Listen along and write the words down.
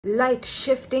Light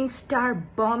shifting, star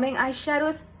bombing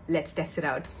eyeshadows. Let's test it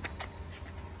out.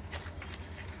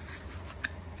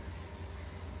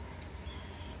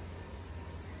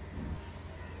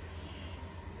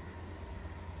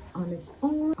 On its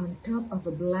own, on top of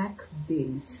a black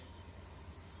base.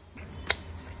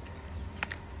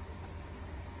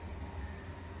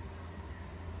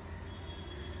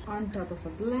 On top of a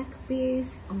black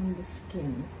base on the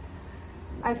skin.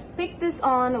 I've picked this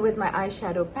on with my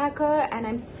eyeshadow packer and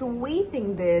I'm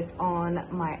sweeping this on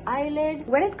my eyelid.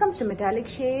 When it comes to metallic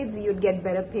shades, you'd get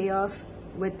better payoff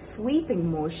with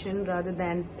sweeping motion rather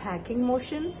than packing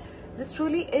motion. This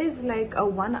truly is like a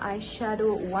one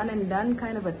eyeshadow, one and done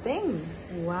kind of a thing.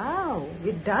 Wow,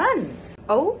 you're done.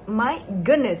 Oh my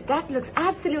goodness, that looks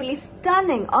absolutely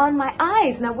stunning on my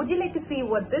eyes. Now, would you like to see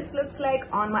what this looks like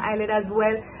on my eyelid as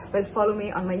well? Well, follow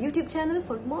me on my YouTube channel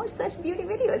for more such beauty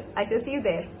videos. I shall see you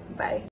there. Bye.